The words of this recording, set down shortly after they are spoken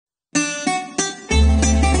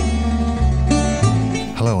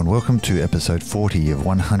Hello and welcome to episode 40 of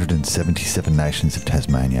 177 Nations of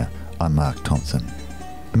Tasmania. I'm Mark Thompson.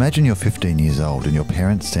 Imagine you're 15 years old and your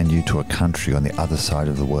parents send you to a country on the other side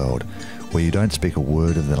of the world where you don't speak a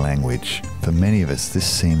word of the language. For many of us, this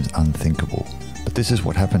seems unthinkable. But this is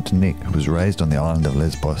what happened to Nick, who was raised on the island of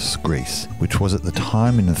Lesbos, Greece, which was at the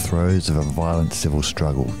time in the throes of a violent civil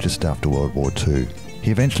struggle just after World War II. He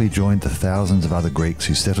eventually joined the thousands of other Greeks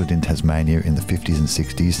who settled in Tasmania in the 50s and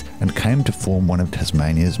 60s and came to form one of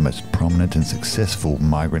Tasmania's most prominent and successful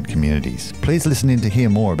migrant communities. Please listen in to hear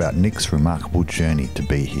more about Nick's remarkable journey to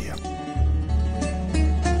be here.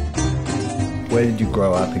 Where did you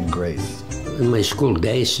grow up in Greece? In my school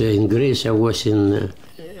days in Greece, I was in an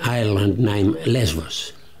island named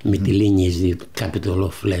Lesbos. Mytilene is the capital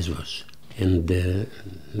of Lesbos. And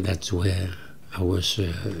that's where I was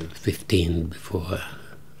 15 before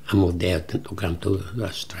I moved there to come to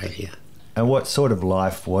Australia. And what sort of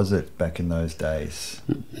life was it back in those days?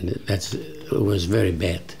 It was very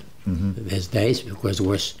bad those days because it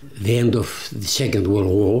was the end of the Second World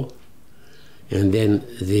War, and then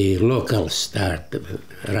the locals started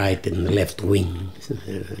right and left wing.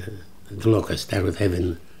 The locals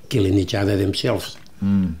started killing each other themselves.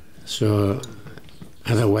 So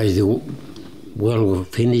otherwise the war was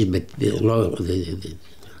finished, but the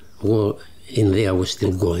war in there was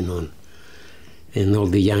still going on. And all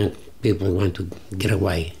the young people want to get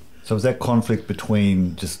away. So was that conflict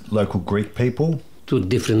between just local Greek people? Two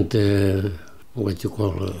different, what you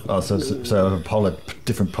call...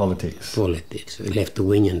 different politics. Politics, left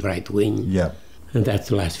wing and right wing. Yeah. And that's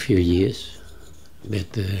the last few years.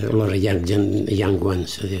 But a lot of young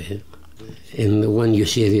ones. And when you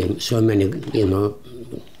see so many,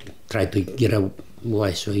 try to get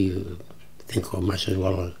away, so you think, I must as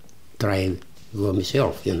well try and go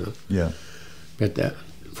myself, Yeah. But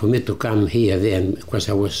for me to come here then, because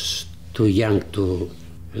I was too young to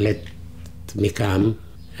let me come,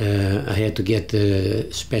 I had to get a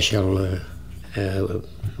special,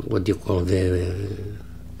 what do you call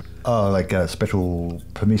like a special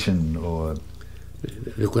permission or...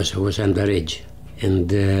 Because I was underage.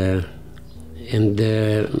 And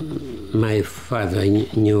my father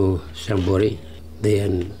knew somebody,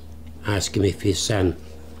 then asked him if his son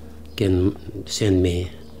can send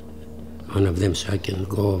me one of them so I can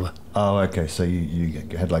go over. Oh, okay. So you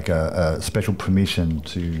had like a special permission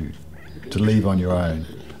to leave on your own.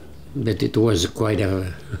 But it was quite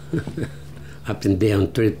a up and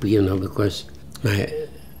down trip, because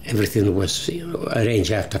everything was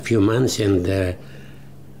arranged after a few months, and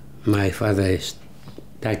my father is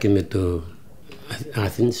taking me to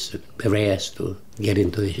Athens, Piraeus, to get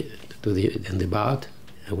into the boat.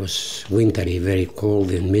 It was wintry, very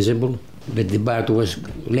cold and miserable, but the boat was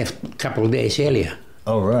left a couple of days earlier.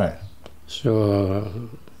 Oh, right. So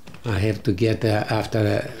I have to get,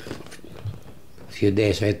 after a few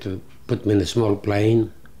days, I had to put me in a small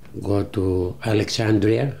plane, go to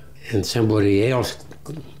Alexandria, and somebody else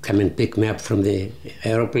come and pick me up from the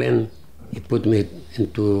aeroplane. He put me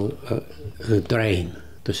into a train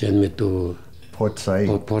to send me to Port Said.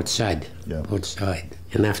 Yeah. Port Said.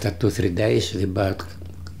 And after 2-3 days, the boat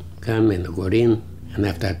come and got in, and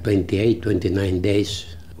after 29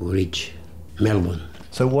 days, we reach Melbourne.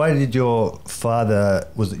 So why did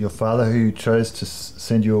was it your father who chose to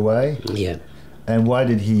send you away? Yeah. And why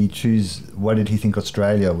did he think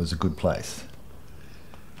Australia was a good place?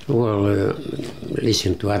 Well,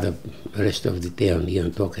 listen to rest of the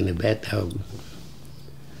town, talking about how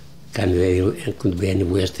could be any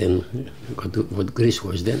worse than what Greece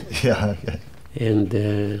was then. Yeah, okay. And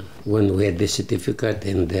when we had the certificate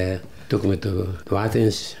and took me to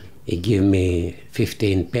Athens, he gave me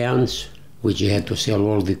 £15, which you had to sell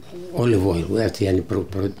all the olive oil. That's the only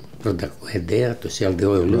product we had there, to sell the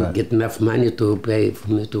oil, right. Get enough money to pay for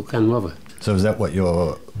me to come over. So is that what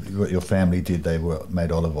your family did? They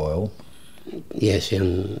made olive oil? Yes,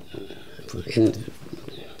 and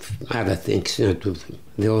other things, to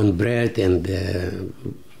their own bread and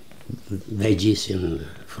veggies and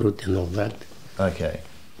fruit and all that. Okay.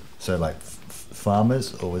 So like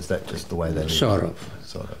farmers, or was that just the way they lived? Sort of.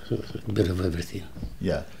 A bit of everything.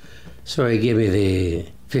 Yeah. So he gave me the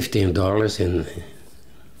 $15 and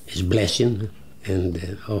his blessing,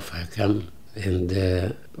 and off I come. And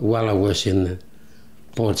while I was in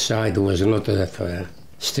Port Said, there was a lot of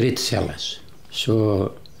street sellers.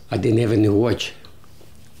 So I didn't have any watch.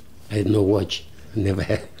 I had no watch. Never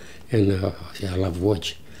had. And I love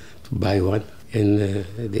watch, to buy one. And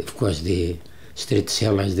of course the street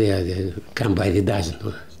sellers there, they come by the dozen,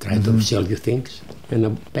 try to sell you things. And I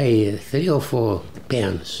pay £3 or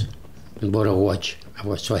 £4 and bought a watch. I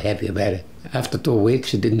was so happy about it. After 2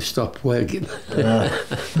 weeks, it didn't stop working.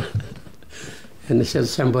 And they said,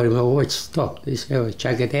 somebody, my watch stopped. They said, oh,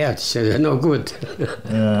 check it out. He said, no good.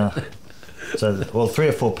 Yeah. So, well,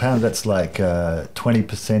 £3 or £4, that's like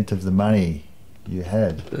 20% of the money you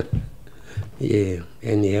had. Yeah,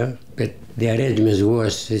 anyhow. But the arrangement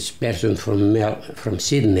was this person from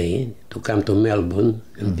Sydney to come to Melbourne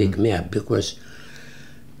and pick me up, because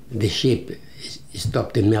the ship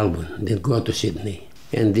stopped in Melbourne, didn't go to Sydney.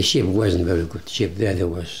 And the ship wasn't very good ship. There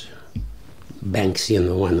was banks,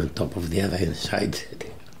 one on top of the other inside.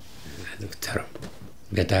 It was terrible.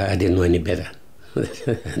 But I didn't know any better.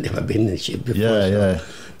 I've never been in a ship before. Yeah.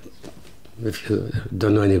 If you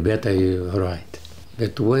don't know any better, you're right.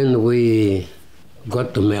 But when we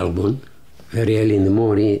got to Melbourne, very early in the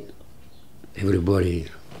morning, everybody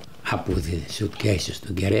up with the suitcases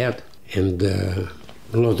to get out, and a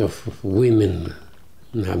lot of women,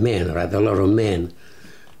 men rather, a lot of men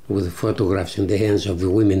with photographs in the hands of the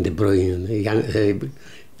women they brought in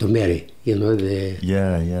to marry,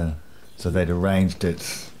 Yeah. So they'd arranged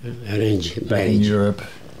it arranged back marriage. in Europe.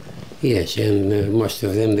 Yes, and most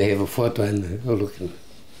of them, they have a photo and looking.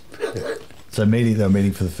 So they were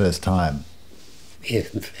meeting for the first time. Yes,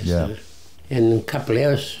 Yeah. And in a couple of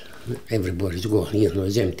hours, everybody's gone,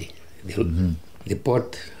 it's empty. The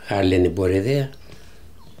port, hardly anybody there.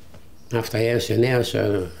 After hours and hours,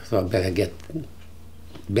 I thought better get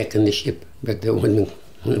back in the ship. But they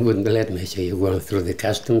wouldn't let me. So you're going through the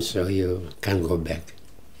customs, so you can't go back.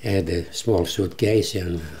 I had a small suitcase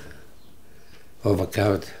and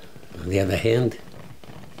overcoat on the other hand,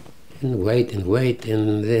 and wait,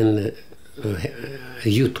 and then a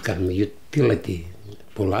utility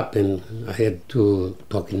pull up, and I had to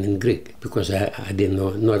talk in Greek because I didn't know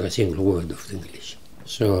not a single word of English.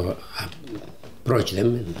 So I approached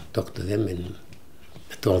them and talked to them, and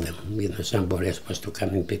I told them, somebody is supposed to come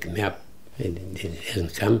and pick me up, and it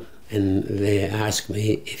hasn't come. And they asked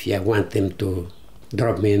me if I want them to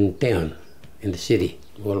drop me in town, in the city.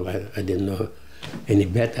 Well, I didn't know any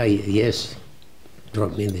better. Yes,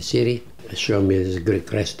 drop me in the city. Show me this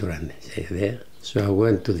Greek restaurant there. So I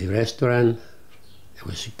went to the restaurant. There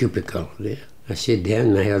was a cubicle there. I sit down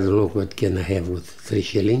and I had a look, what can I have with 3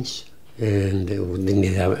 shillings? And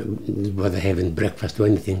didn't bother having breakfast or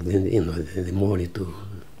anything in the morning to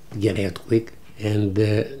get out quick. And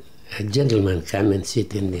a gentleman came and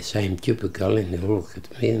sit in the same cubicle, and he looked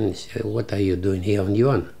at me and he said, what are you doing here on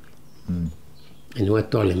your own? And I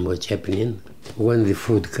told him what's happening. When the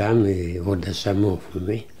food came, he ordered some more for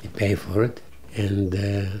me. He paid for it. And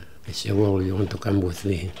I said, well, you want to come with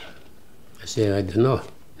me? I said, I don't know.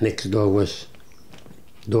 Next door was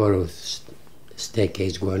door with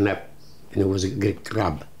staircase going up, and it was a Greek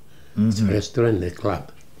club. It's a restaurant, a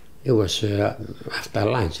club. It was after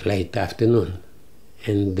lunch, late afternoon.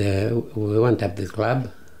 And we went up the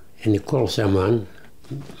club, and he called someone,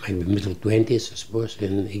 maybe middle 20s, I suppose,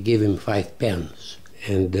 and he gave him £5.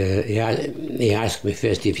 And he asked me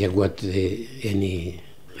first if I got any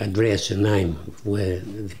address and name where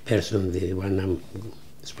the person, the one I'm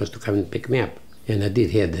supposed to come and pick me up. And I did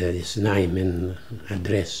have his name and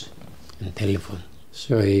address and telephone.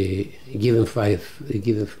 So he gave him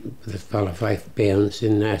the fellow £5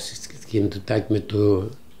 and asked him to take me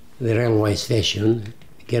to the railway station,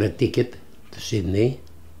 get a ticket to Sydney,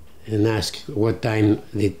 and ask what time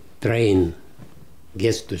the train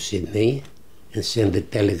gets to Sydney, and send the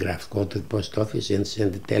telegraph, go to the post office and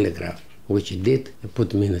send the telegraph, which he did. He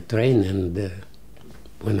put me in a train, and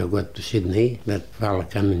when I got to Sydney, that fella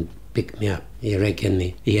came and picked me up. He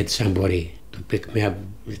reckoned he had somebody to pick me up,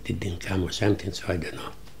 but he didn't come or something, so I don't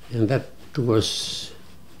know. And that was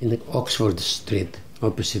in Oxford Street,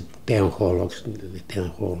 opposite Town Hall, the Town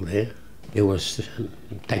Hall there. There was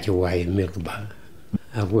takeaway milk bar.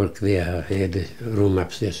 I worked there. I had a room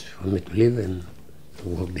upstairs for me to live, and I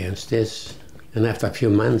walked downstairs. And after a few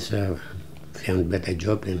months, I found a better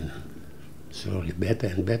job, and slowly better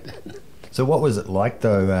and better. So what was it like,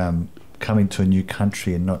 though, coming to a new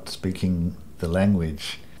country and not speaking the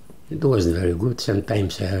language? It wasn't very good.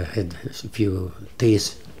 Sometimes I had a few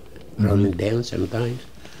tears rolling down sometimes.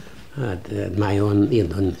 I had my own,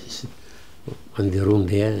 on the room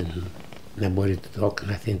there, and nobody to talk,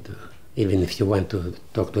 nothing to... Even if you want to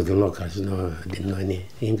talk to the locals, I didn't know any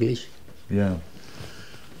English. Yeah.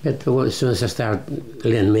 But as soon as I started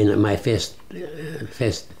learning my first,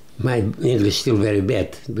 my English still very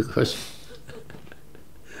bad, because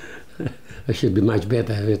I should be much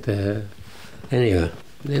better. But anyway,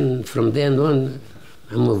 then from then on,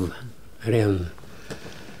 I moved around.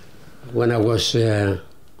 When I was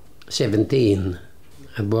 17,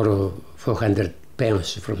 I borrowed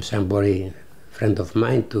 £400 from somebody friend of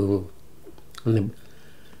mine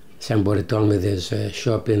somebody told me there's a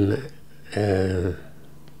shop in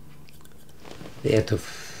out of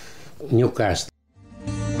Newcastle.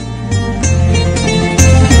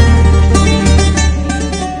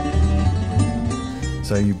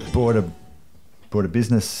 So you bought a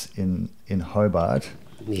business in Hobart,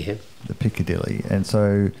 Yeah. the Piccadilly, and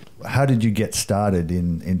so how did you get started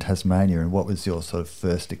in Tasmania, and what was your sort of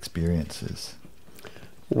first experiences?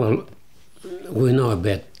 Well, we know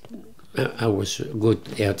about. I was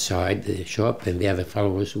good outside the shop, and the other fellow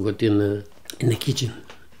was good in the kitchen,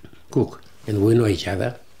 cook, and we know each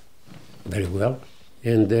other very well.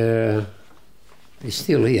 And he's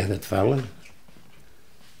still here, that fellow.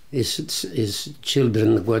 His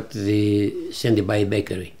children got the Sandy Bay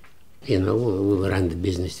Bakery. You know, we ran the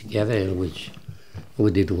business together, which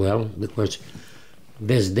we did well, because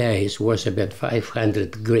these days was about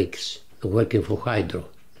 500 Greeks working for Hydro.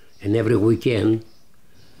 And every weekend,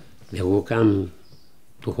 they will come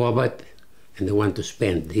to Hobart and they want to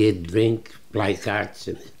spend, eat, drink, play cards,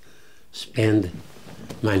 and spend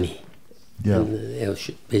money. Yeah. And our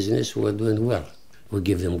business was doing well. We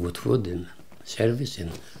give them good food and service,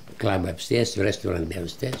 and club upstairs, restaurant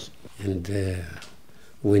downstairs. And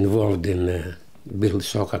we involved in build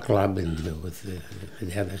soccer club and with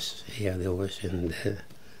the others. Yeah, there was in the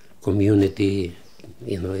community,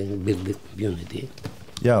 you know, and build the community.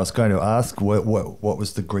 Yeah, I was going to ask, what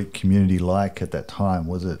was the Greek community like at that time?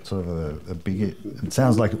 Was it sort of a big? It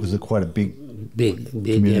sounds like it was quite a big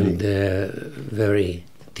community. And very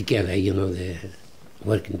together. You know, the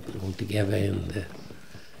working all together, and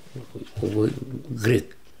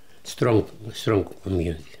Greek strong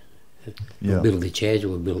community. Yeah. We build the church.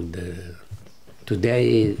 We build.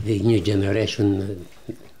 Today, the new generation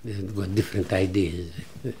they've got different ideas.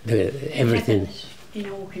 Everything.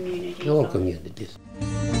 In all communities. In all communities.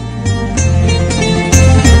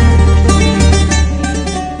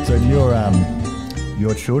 So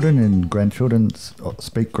your children and grandchildren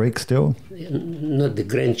speak Greek still? Not the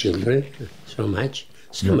grandchildren so much.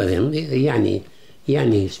 Some of them.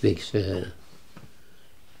 Yanni speaks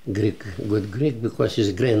Greek, good Greek, because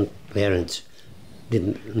his grandparents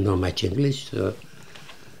didn't know much English. So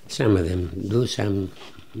some of them do, some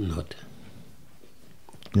not.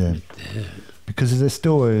 Yeah. Because there's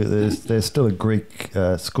still a Greek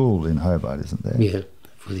school in Hobart, isn't there? Yeah,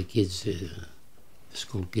 for the kids,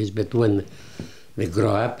 school kids. But when they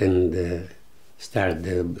grow up and start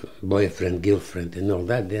the boyfriend, girlfriend, and all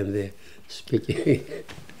that, then they speak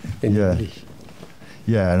English.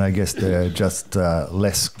 Yeah, and I guess there are just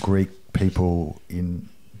less Greek people in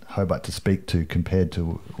Hobart to speak to compared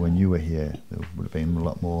to when you were here. There would have been a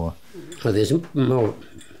lot more. Oh, there's more.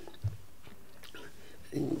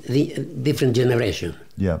 The different generation.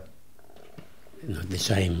 Yeah. Not the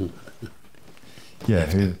same. Yeah,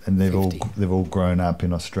 and they've all grown up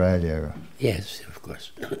in Australia. Yes, of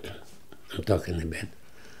course. I'm talking about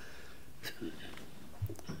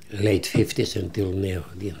late 50s until now.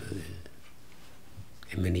 You know,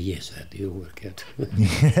 how many years that you work at?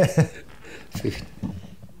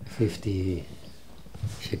 50,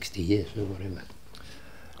 60 years or whatever.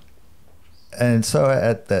 And so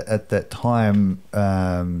at that time,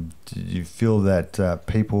 did you feel that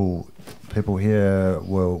people here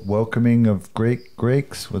were welcoming of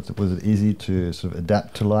Greeks? Was it easy to sort of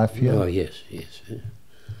adapt to life here? Oh yes.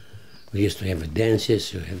 We used to have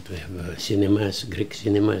dances. We had to have cinemas, Greek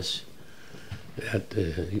cinemas. We had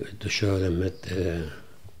to show them at the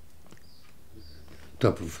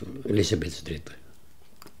top of Elizabeth Street.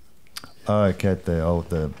 Oh, okay, at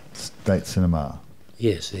the State Cinema.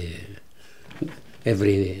 Yes.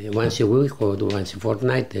 Every once a week or once a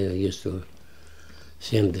fortnight, they used to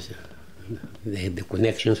send. They had the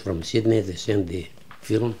connections from Sydney. They send the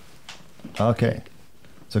film. Okay,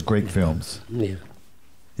 so Greek films. Yeah.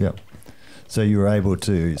 Yeah. So you were able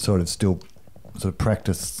to still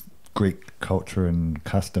practice Greek culture and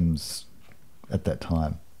customs at that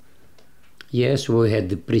time. Yes, we had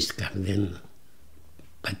the priest come then,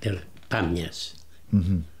 Pater Pamnias.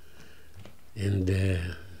 Mm-hmm. And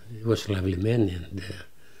he was a lovely man, and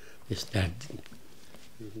they start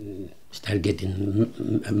getting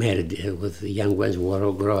married with the young ones who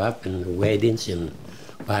all grow up, and weddings and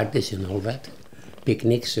parties and all that,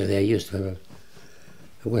 picnics. So they used to have,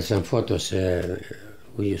 there were some photos.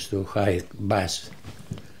 We used to hire bus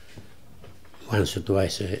once or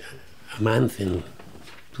twice a month, and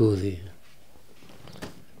to the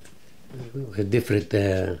different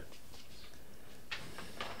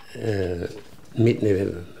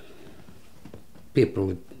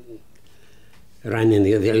people running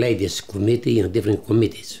the ladies' committee, different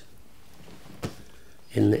committees.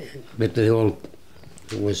 But they all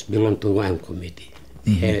belonged to one committee.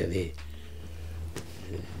 The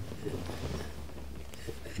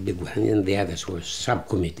big one, and the others were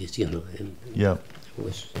subcommittees, and Yeah. it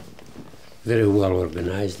was very well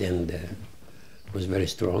organized and was very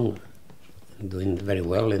strong, doing very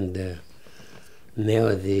well, and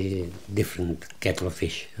now the different kettle of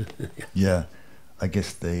fish. Yeah, I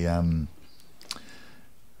guess the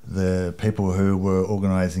people who were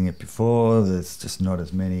organising it before, there's just not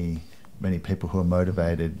as many people who are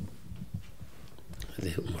motivated.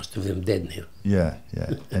 Most of them dead now. Yeah,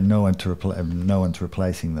 yeah, and no one's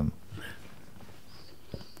replacing them.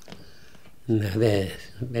 No,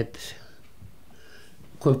 but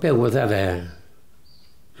compared with other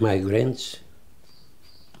migrants,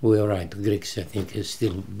 we're right. Greeks, I think, is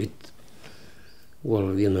still a bit, well,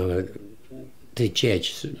 the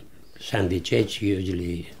church, Sunday church,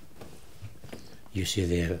 usually you see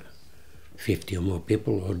there 50 or more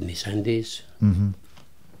people ordinary Sundays,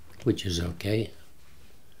 which is okay.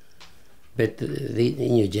 But the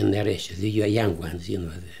new generation, the young ones,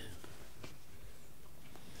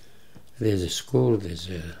 there's a school, there's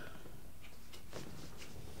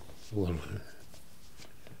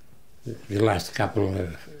the last couple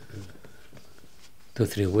of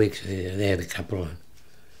 2-3 weeks, they had a couple of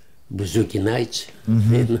bouzouki nights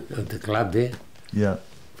at the club there,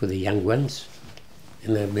 for the young ones,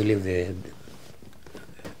 and I believe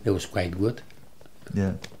that was quite good.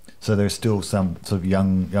 Yeah. So there's still some sort of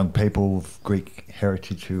young people of Greek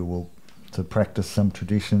heritage who will to practice some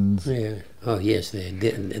traditions. Yeah. Oh yes,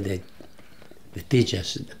 the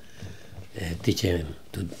teachers teach them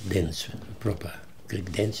to dance proper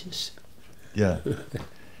Greek dances. Yeah.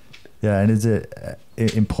 Yeah, and is it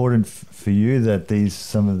important for you that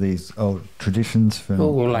some of these old traditions from?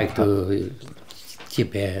 Oh, we like to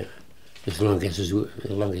keep as long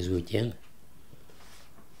as we can.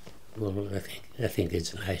 Well, I think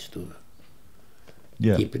it's nice to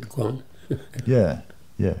keep it going. Yeah,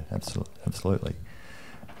 absolutely.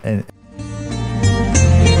 And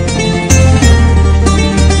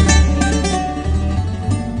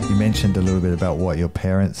you mentioned a little bit about what your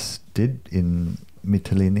parents did in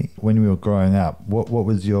Mytilene. When you were growing up, what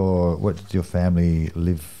did your family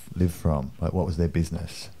live from? Like, what was their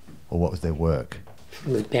business, or what was their work?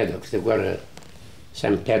 The paddocks. There were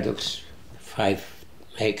some paddocks, 5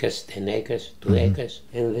 acres, 10 acres, 2 acres,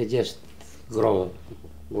 and they just grow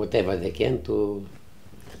whatever they can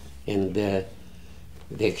and they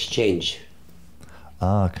exchange.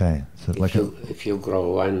 Ah, okay. So if you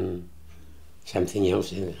grow something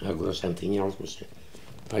else, and I grow something else,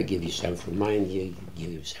 I give you some from mine, you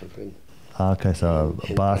give you some from. Ah, okay, so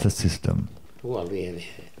a barter system. Well, they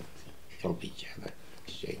help each other,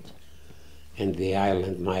 exchange. And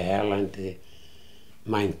my island,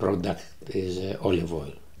 main product is olive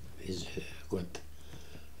oil. I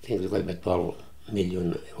think we've got about 12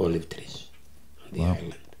 million olive trees on the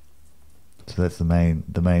island. So that's the main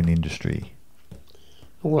industry.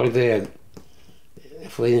 Well,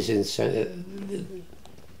 for instance,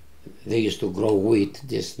 they used to grow wheat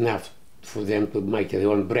just enough for them to make their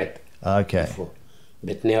own bread. Okay. Before.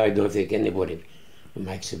 But now I don't think anybody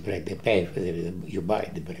makes the bread. They pay for you buy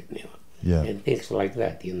the bread now. Yeah. And things like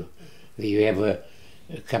that, You have a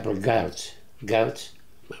couple of goats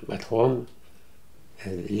at home, a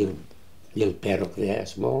little paddock there,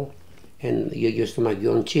 small, and you used to make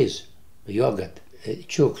your own cheese, yogurt,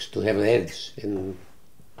 chooks to have eggs and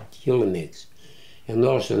killing eggs. And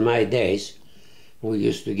also in my days, we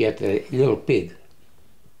used to get a little pig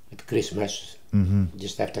at Christmas,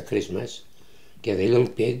 just after Christmas, get a little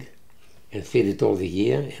pig and feed it all the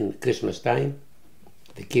year, and Christmas time,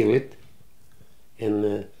 they kill it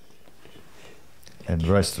and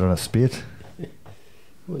roast it on a spit.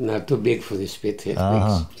 Not too big for the spit.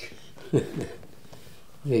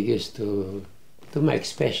 They used to make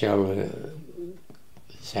special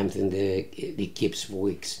something that keeps for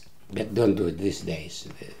weeks. But don't do it these days.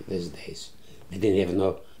 They didn't have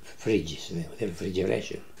no fridges,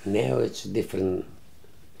 refrigeration. Now it's a different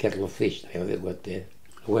kettle of fish. Now they got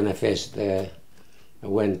when I first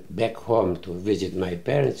went back home to visit my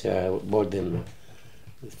parents, I bought them.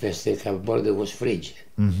 The first thing I bought was fridge.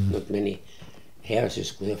 Not many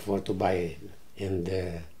houses could afford to buy it, and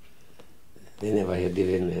they never had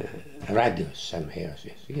even radios. Some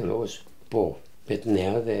houses, it was poor. But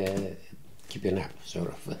now they're keeping up, sort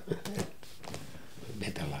of,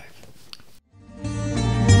 better life.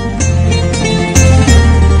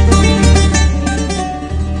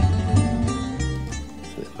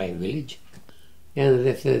 My village, and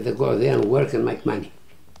they go there and work and make money.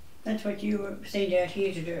 That's what you were sent out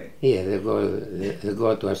here to do. Yeah, they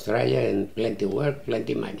go to Australia and plenty work,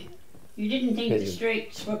 plenty money. You didn't think the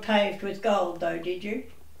streets were paved with gold, though, did you?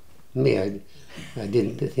 Me, I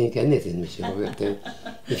didn't think anything myself. But,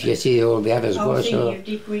 if you see all the others go, so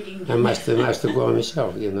I must go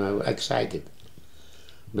myself, you know, excited.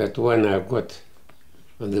 But when I got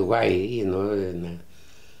on the way, you know, and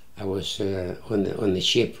I was on the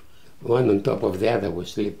ship, one on top of the other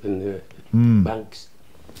was sleeping bunks.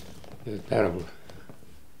 It was terrible.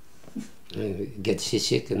 Get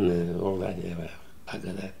seasick and all that, back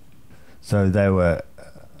of that. So they were,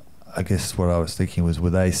 I guess what I was thinking was, were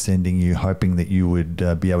they sending you hoping that you would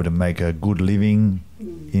be able to make a good living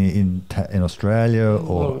in Australia?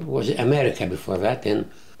 Or? Well, it was America before that, and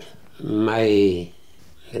my,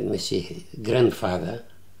 let me see, grandfather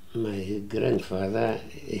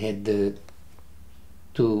had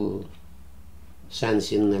 2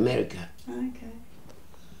 sons in America. Okay.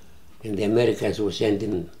 And the Americans were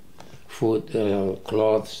sending food,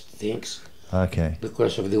 clothes, things. Okay.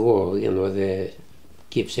 Because of the war, you know, they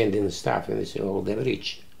keep sending stuff, and they say, oh, they're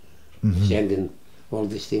rich. Sending all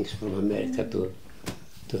these things from America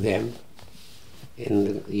to them.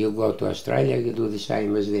 And you go to Australia, you do the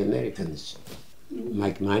same as the Americans.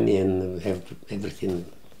 Make money and have everything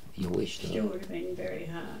you wish. Still would have been very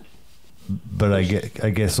hard. But I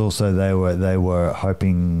guess also they were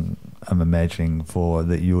hoping, I'm imagining, for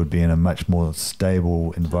that you would be in a much more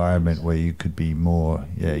stable environment where you could be more,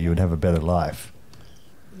 you would have a better life.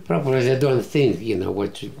 Probably they don't think, you know,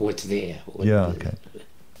 what's there. Okay.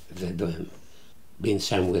 They don't been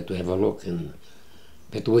somewhere to have a look,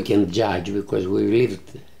 but we can judge because we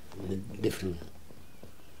lived in a different.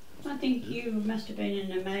 I think you must have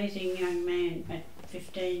been an amazing young man at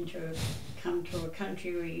 15 to have come to a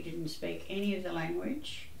country where you didn't speak any of the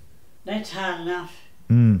language. That's hard enough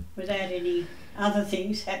without any other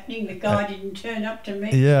things happening. The guy didn't turn up to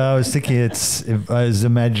me. Yeah, I was thinking if I was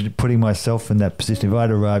imagining putting myself in that position. If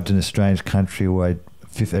I'd arrived in a strange country where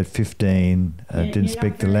at 15 didn't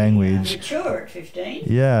speak the language. Mature at 15.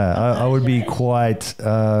 Yeah, I would be quite.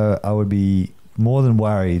 I would be more than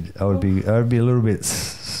worried. I would be a little bit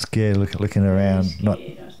scared looking around.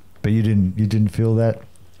 Scared. But you didn't feel that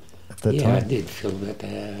at that time? Yeah, I did feel that.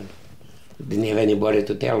 Didn't have anybody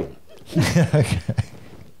to tell. Okay.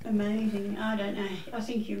 Amazing. I don't know. I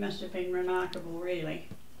think you must have been remarkable, really.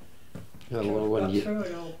 Well, through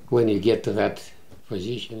it all. When you get to that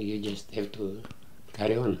position, you just have to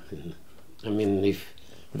carry on. I mean, if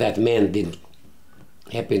that man didn't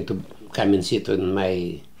happen to come and sit on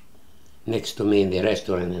next to me in the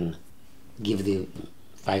restaurant and give the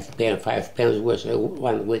 £5 was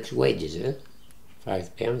 1 week's wages,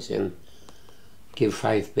 £5, and give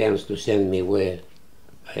 £5 to send me where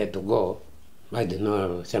I had to go. I don't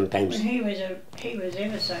know, sometimes. Well, he was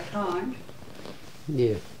ever so kind.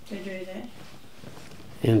 Yeah. To do that.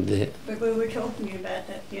 And but we were talking about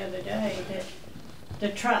that the other day, that the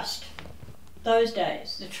trust, those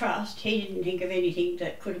days, the trust, he didn't think of anything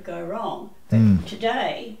that could go wrong. But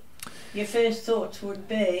today, your first thoughts would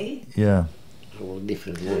be... Yeah.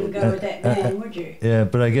 Different. You wouldn't go with that man, would you? Yeah,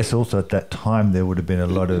 but I guess also at that time there would have been a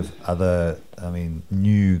lot of other,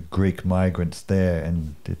 new Greek migrants there,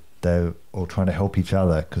 and they were all trying to help each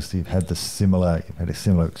other because you've had a similar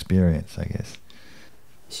experience, I guess.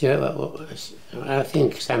 So I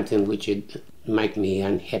think something which would make me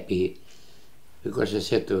unhappy, because I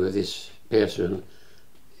said to this person,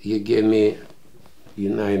 you give me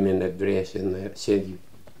your name and address and I send you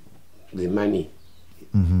the money.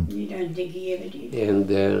 You don't think he ever did? And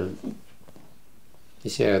he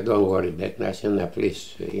said, don't worry about that. I said, no,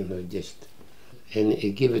 please, just... And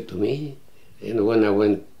he gave it to me. And when I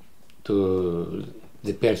went to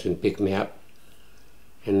the person pick me up,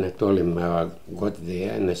 and I told him how I got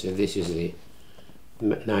there, and I said, this is the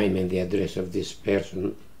name and the address of this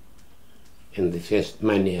person, and the first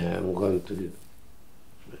money I'm going to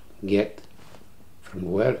get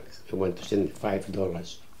from work, I want to send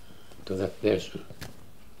 $5 to that person.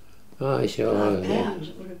 Oh, I said, £5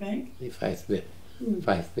 it would have been. £5. It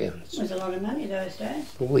was a lot of money those days.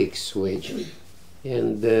 A week's wage.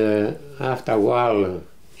 And after a while,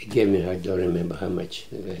 he gave me, I don't remember how much.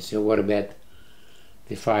 I said, what about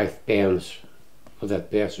the £5 for that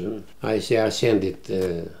person? I said, I send it,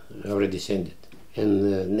 I already sent it.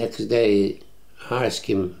 And next day, I asked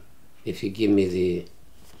him if he give me the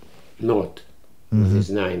note with his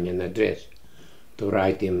name and address to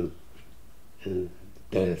write him and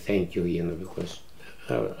thank you, because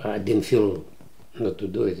I didn't feel not to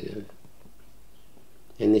do it.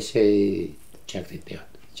 And they say, check it out.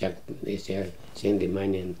 They say, send the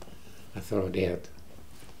money and I throw it out.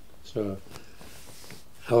 So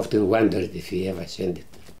I often wondered if he ever sent it.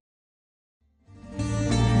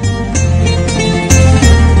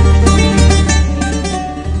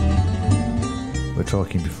 We were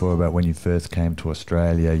talking before about when you first came to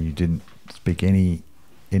Australia, you didn't speak any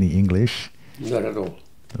English. Not at all.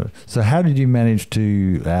 So how did you manage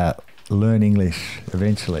to learn English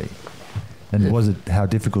eventually? And how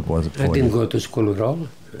difficult was it for you? I didn't go to school at all.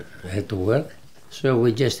 I had to work. So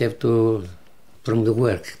we just have to, from the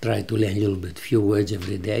work, try to learn a little bit, few words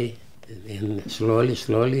every day. And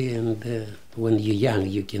slowly, and when you're young,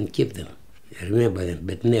 you can keep them. I remember them.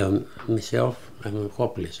 But now, myself, I'm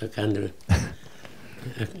hopeless. I can't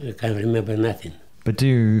remember nothing. But do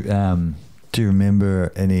you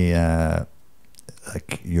remember any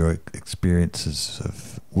like your experiences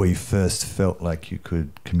of where you first felt like you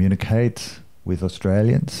could communicate with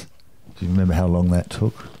Australians? Do you remember how long that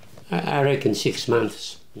took? I reckon 6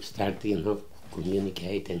 months. We start,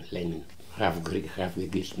 communicate and learning. Half Greek, half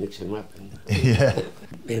English, mix them up. Yeah.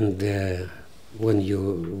 And when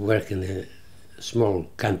you work in small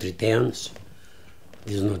country towns,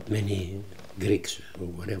 there's not many Greeks or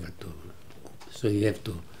whatever so you have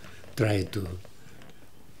to try to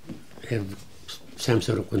have some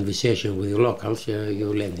sort of conversation with the locals.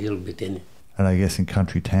 You learn a little bit in it. And I guess in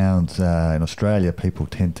country towns in Australia, people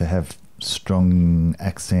tend to have strong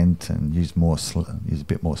accent and use a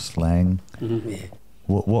bit more slang. Mm-hmm, yeah.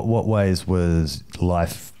 What ways was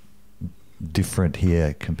life different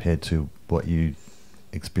here compared to what you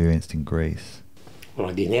experienced in Greece? Well,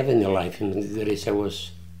 I didn't have any life in Greece. I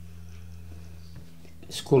was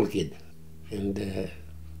a school kid, and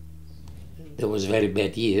there was very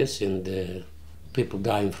bad years, and people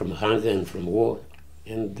dying from hunger and from war,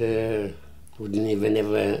 and we didn't even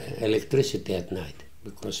have electricity at night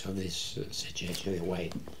because of this situation, the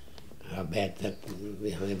way how bad that we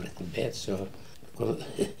have everything bad. So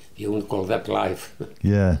you wouldn't call that life.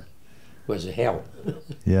 Yeah. It was a hell.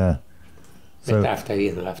 Yeah. But after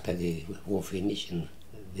the war finished and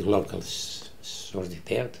the locals sorted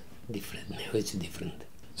it out, different. Now it's different.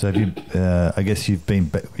 So have you? I guess you've been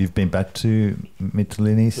back to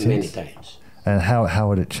Mytilene since? Many times. And how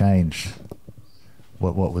had it changed?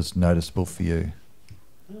 What was noticeable for you?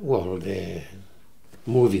 Well, the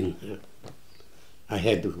moving I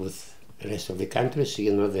had with the rest of the countries,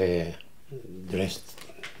 they dressed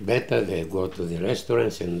better, they go to the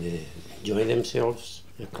restaurants and they enjoy themselves.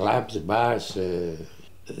 The clubs, bars, the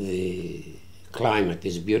climate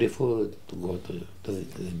is beautiful, to go to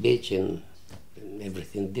the beach and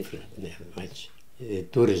everything different now, much.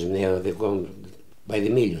 Tourism now, they go by the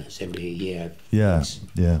millions every year. Yeah,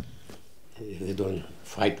 yeah. They don't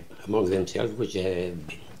fight among themselves, which they've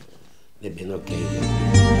been okay.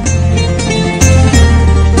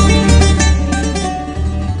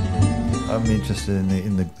 I'm interested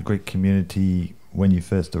in the Greek community when you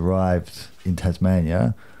first arrived in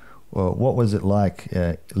Tasmania. Well, what was it like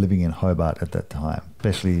living in Hobart at that time,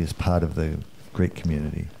 especially as part of the Greek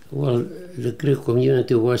community? Well, the Greek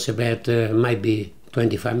community was about maybe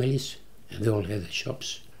 20 families, and they all had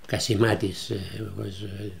shops. Kasimatis was,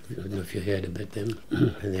 I don't know if you heard about them,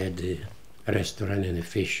 and they had a restaurant and a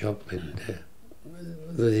fish shop, and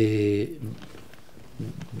the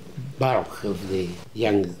bulk of the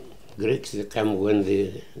young Greeks that come when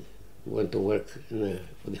they want to work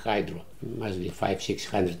for the hydro. Must be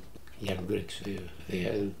 500-600 young Greeks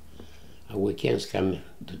there. And on weekends come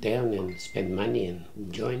to town and spend money and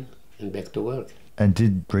join and back to work. And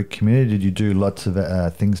did you do lots of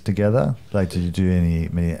things together? Like, did you do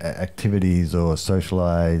many activities or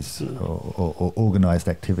socialise or organised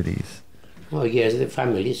activities? Oh yes, the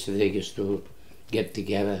families, they used to get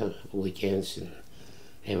together weekends and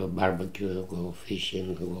have a barbecue, go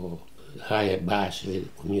fishing, go hire a bus. The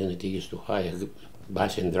community used to hire a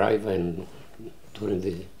bus and driver and touring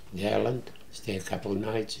the island, stay a couple of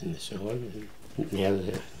nights and so on. And now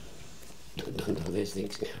they don't do these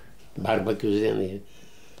things now. Barbecues then, you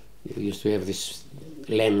used to have this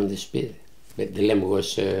lamb on the spit, but the lamb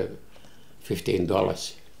was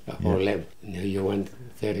 $15 a whole lamb. Now you want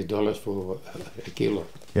 $30 for a kilo.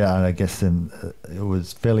 Yeah, and I guess then it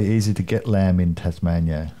was fairly easy to get lamb in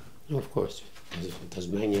Tasmania. Of course,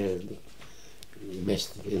 Tasmania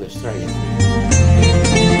best in Australia.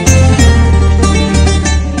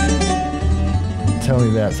 Tell me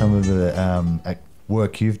about some of the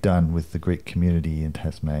work you've done with the Greek community in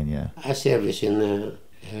Tasmania. I service in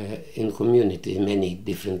community with many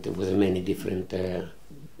different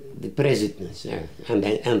the presidents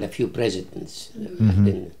and a few presidents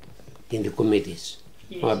in the committees.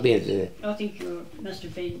 Yes. I think you must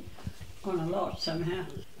have been on a lot somehow.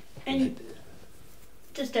 And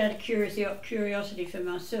just out of curiosity for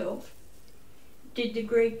myself, Did the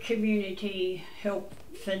Greek community help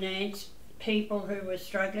finance people who were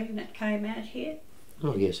struggling that came out here?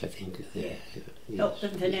 Oh yes, I think Help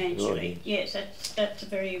them financially. Oh, yes, that's a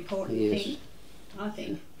very important thing, I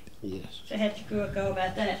think. Yes. So how did you go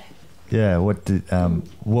about that? Yeah, what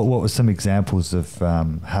were some examples of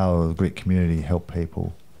how the Greek community helped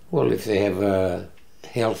people? Well, if they have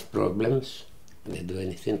health problems, they do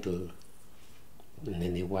anything in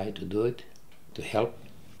any way to do it, to help.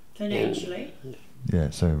 Financially? Yeah,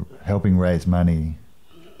 so helping raise money.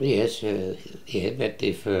 Yes, but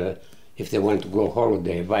if they want to go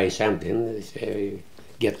holiday, buy something, they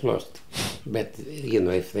get lost. But,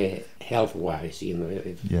 if they health-wise,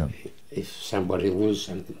 if somebody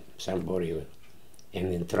loses somebody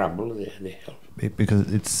and in trouble, they help.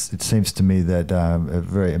 Because it seems to me that a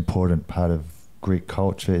very important part of Greek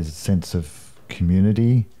culture is a sense of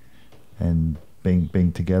community and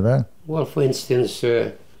being together. Well, for instance,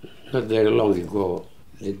 not very long ago,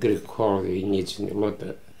 the Greek culture needs a lot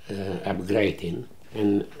of upgrading,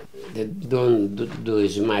 and they don't do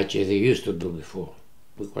as much as they used to do before,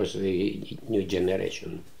 because the new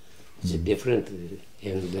generation is different.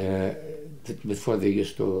 And before they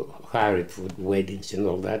used to hire it for weddings and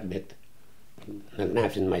all that, but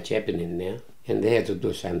nothing much happening now. And they had to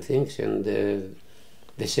do some things, and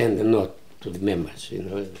they send a note to the members,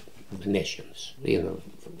 the nations,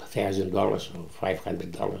 $1,000 or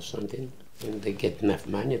 $500 something, and they get enough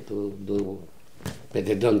money to do. But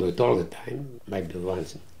they don't do it all the time, maybe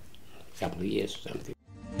once in a couple of years or something.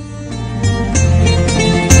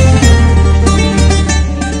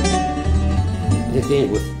 The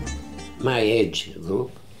thing with my age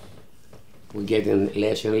group, we're getting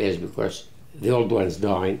less and less because the old ones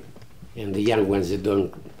dying, and the young ones that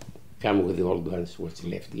don't come with the old ones, what's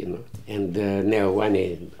left, And now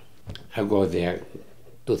I go there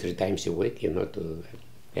 2-3 times a week, to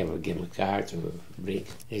have a game of cards or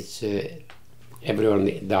drinks. It's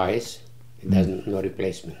everyone dies, no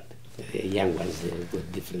replacement. The young ones, they're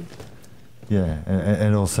good, different. Yeah,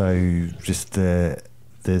 and also just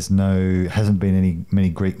hasn't been many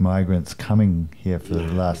Greek migrants coming here for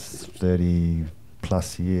the last 30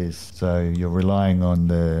 plus years. So you're relying on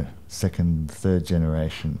the second, third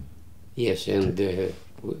generation. Yes, and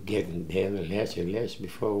we're getting there less and less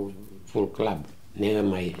before full club. Never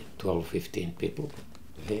my 12, 15 people.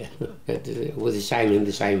 Yeah. But with the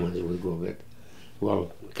Simons we go. But,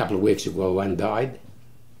 well, a couple of weeks ago one died.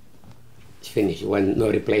 It's finished. No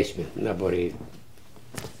replacement. Nobody.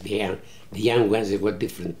 The young ones, they got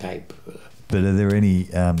different type. But are there any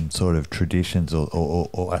sort of traditions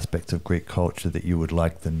or aspects of Greek culture that you would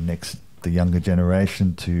like the younger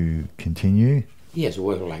generation to continue? Yes, we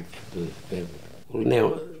would like that.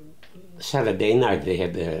 Now, Saturday night they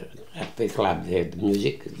had at the club they had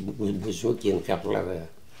music, bouzouki and a couple of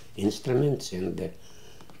instruments and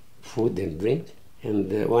food and drink. And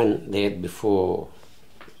the one they had before,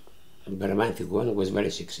 about a month ago, was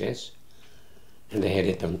very success. And they had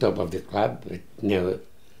it on top of the club, but now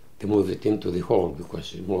they moved it into the hall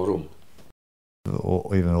because there's more room.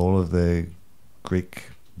 Even all of the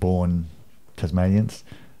Greek-born Tasmanians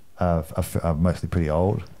are mostly pretty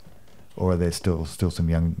old, or are there still some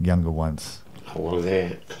younger ones? Well,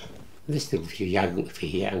 there's still a few young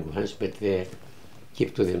ones, but they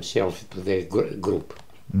keep to themselves, to their group,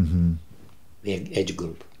 their age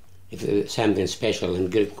group. If there's something special in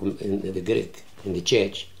the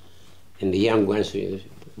church, and the young ones,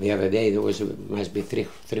 the other day there must be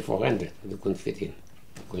 300-400 they couldn't fit in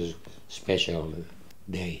because special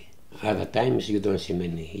day. Other times you don't see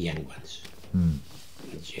many young ones in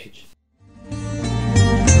the church.